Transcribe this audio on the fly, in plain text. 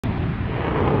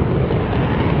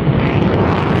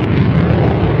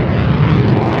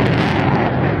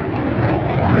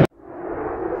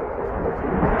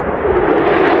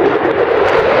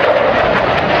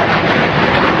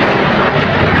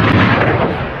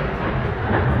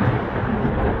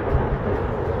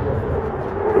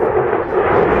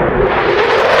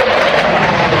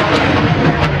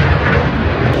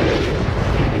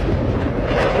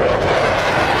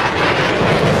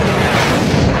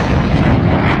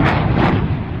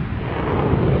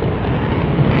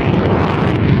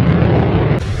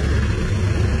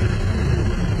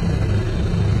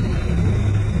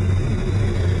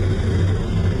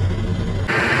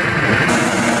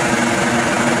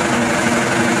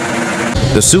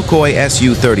The Sukhoi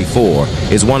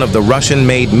SU-34 is one of the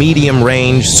Russian-made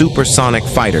medium-range supersonic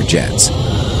fighter jets.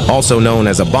 Also known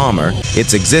as a bomber,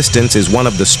 its existence is one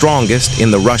of the strongest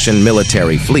in the Russian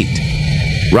military fleet.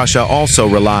 Russia also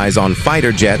relies on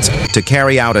fighter jets to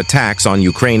carry out attacks on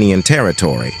Ukrainian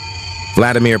territory.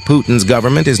 Vladimir Putin's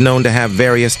government is known to have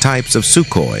various types of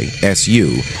Sukhoi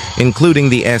SU, including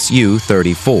the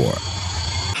SU-34.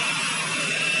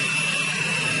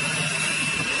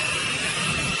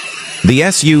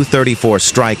 The Su-34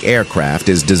 strike aircraft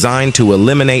is designed to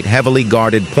eliminate heavily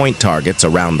guarded point targets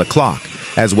around the clock,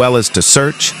 as well as to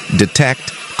search,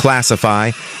 detect,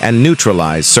 classify, and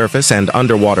neutralize surface and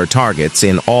underwater targets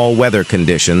in all weather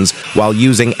conditions while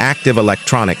using active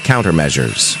electronic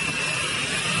countermeasures.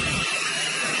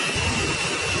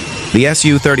 The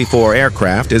Su-34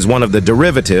 aircraft is one of the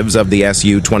derivatives of the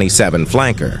Su-27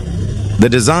 flanker. The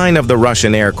design of the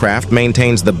Russian aircraft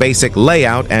maintains the basic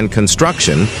layout and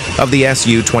construction of the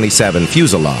Su-27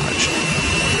 fuselage.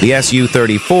 The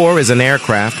Su-34 is an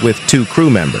aircraft with 2 crew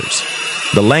members.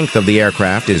 The length of the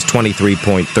aircraft is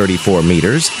 23.34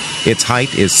 meters, its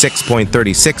height is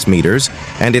 6.36 meters,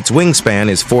 and its wingspan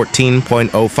is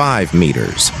 14.05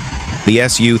 meters. The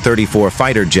Su-34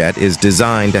 fighter jet is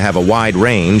designed to have a wide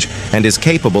range and is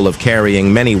capable of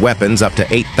carrying many weapons up to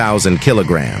 8,000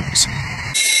 kilograms.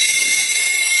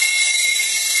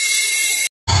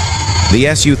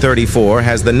 The Su-34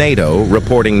 has the NATO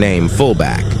reporting name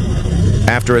fullback.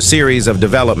 After a series of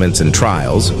developments and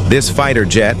trials, this fighter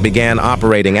jet began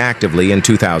operating actively in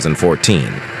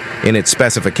 2014. In its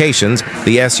specifications,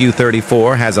 the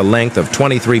Su-34 has a length of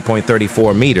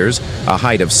 23.34 meters, a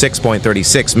height of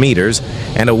 6.36 meters,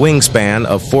 and a wingspan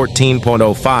of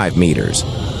 14.05 meters.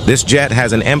 This jet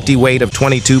has an empty weight of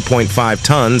 22.5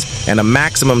 tons and a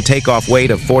maximum takeoff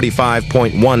weight of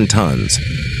 45.1 tons.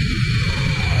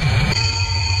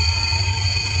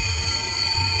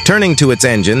 Turning to its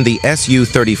engine, the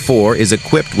Su-34 is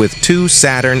equipped with 2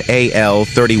 Saturn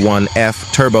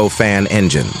AL-31F turbofan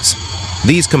engines.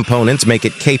 These components make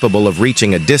it capable of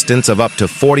reaching a distance of up to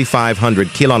 4,500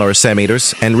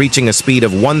 kilometers and reaching a speed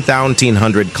of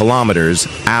 1,300 kilometers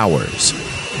hours.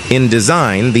 In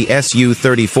design, the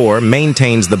Su-34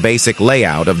 maintains the basic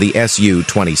layout of the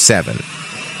Su-27.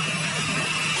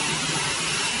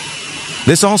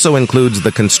 This also includes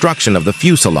the construction of the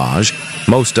fuselage,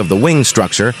 most of the wing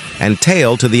structure, and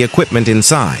tail to the equipment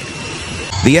inside.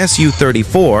 The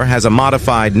Su-34 has a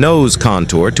modified nose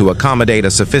contour to accommodate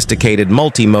a sophisticated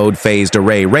multi-mode phased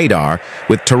array radar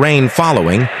with terrain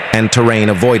following and terrain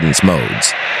avoidance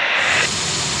modes.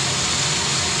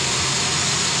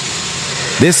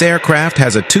 This aircraft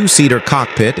has a 2-seater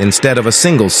cockpit instead of a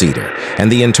single-seater,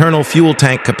 and the internal fuel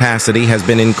tank capacity has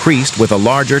been increased with a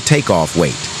larger takeoff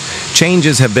weight.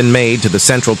 Changes have been made to the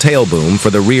central tail boom for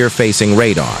the rear-facing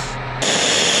radar.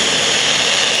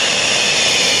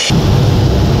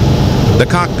 The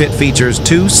cockpit features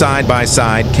 2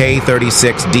 side-by-side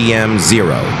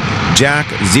K-36DM-0 Jack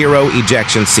 0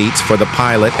 ejection seats for the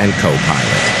pilot and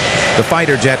co-pilot. The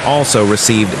fighter jet also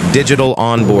received digital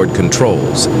onboard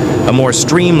controls, a more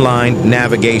streamlined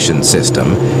navigation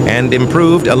system, and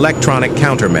improved electronic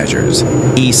countermeasures,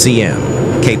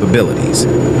 ECM, capabilities.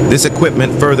 This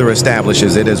equipment further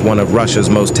establishes it as one of Russia's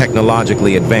most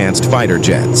technologically advanced fighter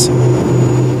jets.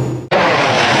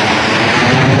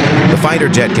 The fighter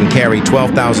jet can carry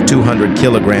 12,200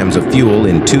 kilograms of fuel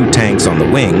in 2 tanks on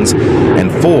the wings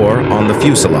and 4 on the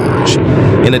fuselage.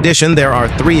 In addition, there are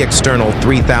 3 external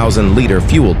 3,000-liter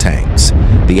fuel tanks.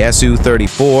 The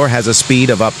Su-34 has a speed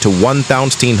of up to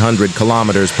 1,300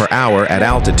 kilometers per hour at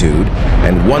altitude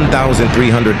and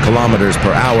 1,300 kilometers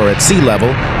per hour at sea level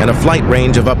and a flight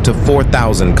range of up to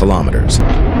 4,000 kilometers.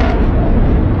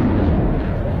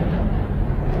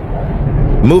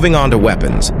 Moving on to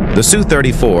weapons, the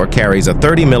Su-34 carries a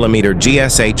 30mm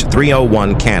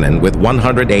GSH-301 cannon with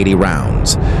 180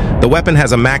 rounds. The weapon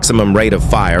has a maximum rate of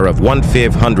fire of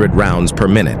 1,500 rounds per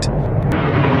minute.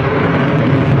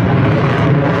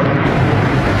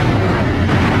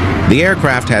 The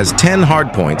aircraft has 10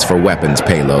 hardpoints for weapons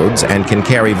payloads and can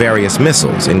carry various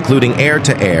missiles, including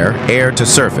air-to-air,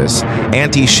 air-to-surface,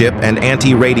 anti-ship and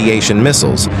anti-radiation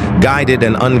missiles, guided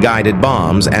and unguided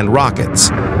bombs, and rockets.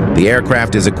 The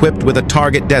aircraft is equipped with a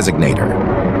target designator.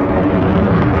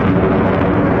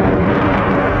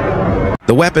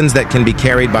 The weapons that can be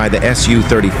carried by the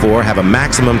Su-34 have a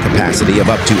maximum capacity of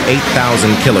up to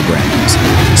 8,000 kilograms.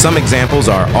 Some examples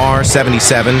are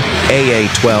R-77,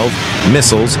 AA-12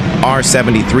 missiles,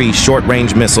 R-73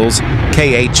 short-range missiles,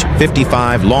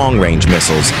 KH-55 long-range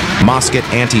missiles, Mosquet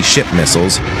anti-ship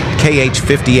missiles,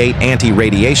 KH-58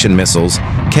 anti-radiation missiles,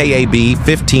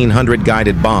 KAB-1500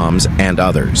 guided bombs, and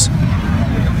others.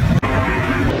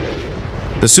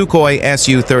 The Sukhoi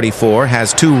SU-34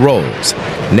 has two roles,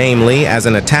 namely as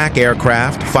an attack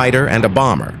aircraft, fighter, and a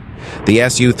bomber. The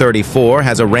Su-34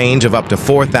 has a range of up to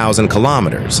 4,000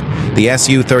 kilometers. The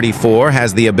Su-34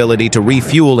 has the ability to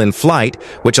refuel in flight,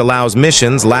 which allows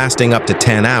missions lasting up to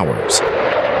 10 hours.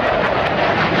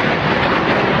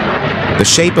 The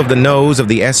shape of the nose of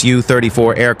the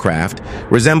Su-34 aircraft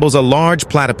resembles a large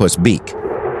platypus beak.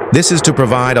 This is to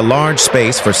provide a large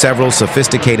space for several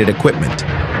sophisticated equipment.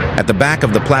 At the back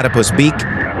of the platypus beak,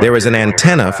 there is an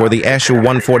antenna for the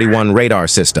Su-141 radar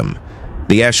system.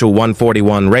 The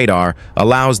Su-141 radar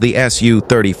allows the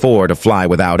Su-34 to fly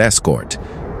without escort.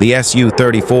 The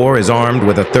Su-34 is armed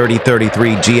with a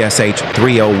 30-33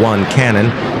 GSH-301 cannon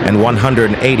and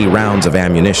 180 rounds of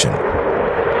ammunition.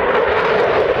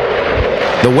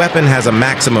 The weapon has a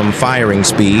maximum firing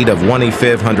speed of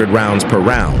 1,500 rounds per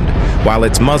round, while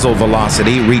its muzzle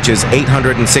velocity reaches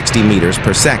 860 meters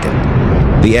per second.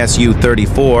 The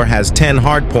Su-34 has 10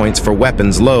 hardpoints for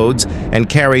weapons loads and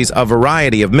carries a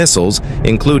variety of missiles,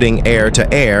 including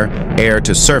air-to-air,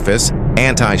 air-to-surface,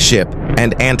 anti-ship,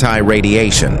 and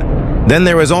anti-radiation. Then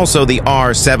there is also the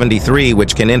R-73,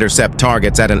 which can intercept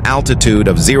targets at an altitude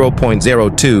of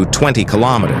 0.0220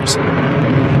 kilometers.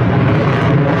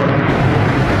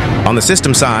 On the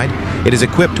system side, it is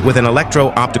equipped with an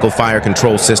electro-optical fire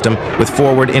control system with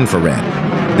forward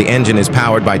infrared. The engine is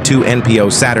powered by two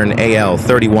NPO Saturn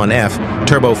AL-31F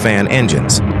turbofan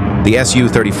engines. The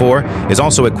Su-34 is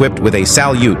also equipped with a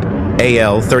Salyut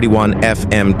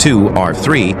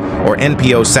AL-31FM2R3 or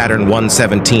NPO Saturn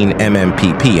 117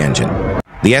 MMPP engine.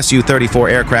 The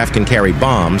Su-34 aircraft can carry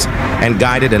bombs and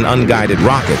guided and unguided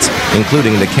rockets,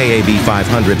 including the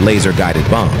KAB-500 laser-guided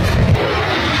bomb.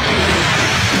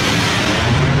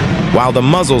 While the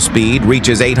muzzle speed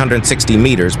reaches 860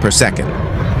 meters per second.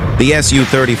 The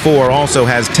Su-34 also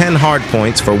has 10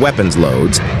 hardpoints for weapons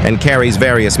loads and carries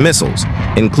various missiles,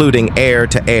 including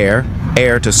air-to-air,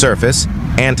 air-to-surface,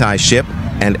 anti-ship,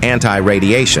 and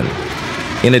anti-radiation.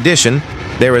 In addition,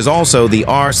 there is also the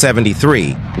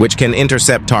R-73, which can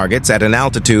intercept targets at an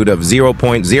altitude of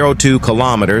 0.02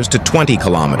 kilometers to 20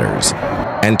 kilometers.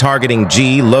 And targeting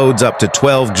G loads up to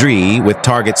 12 G with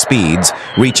target speeds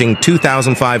reaching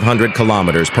 2,500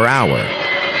 kilometers per hour.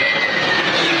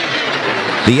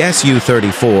 The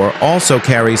Su-34 also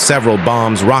carries several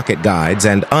bombs, rocket guides,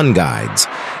 and unguides,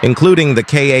 including the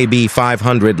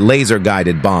KAB-500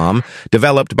 laser-guided bomb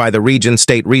developed by the Region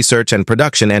State Research and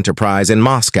Production Enterprise in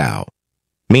Moscow.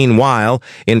 Meanwhile,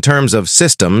 in terms of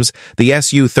systems, the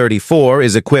Su-34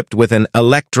 is equipped with an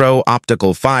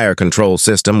electro-optical fire control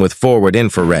system with forward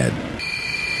infrared.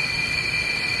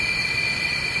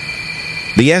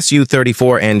 The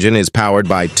Su-34 engine is powered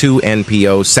by two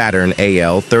NPO Saturn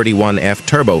AL-31F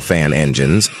turbofan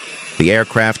engines. The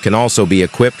aircraft can also be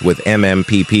equipped with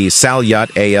MMPP Salyut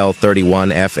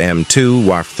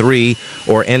AL-31FM2R3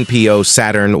 or NPO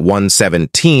Saturn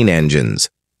 117 engines.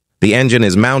 The engine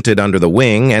is mounted under the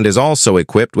wing and is also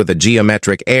equipped with a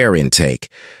geometric air intake.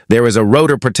 There is a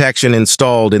rotor protection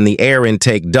installed in the air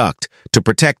intake duct to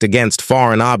protect against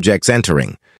foreign objects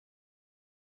entering.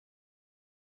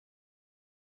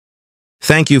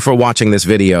 Thank you for watching this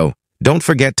video. Don't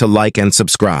forget to like and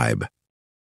subscribe.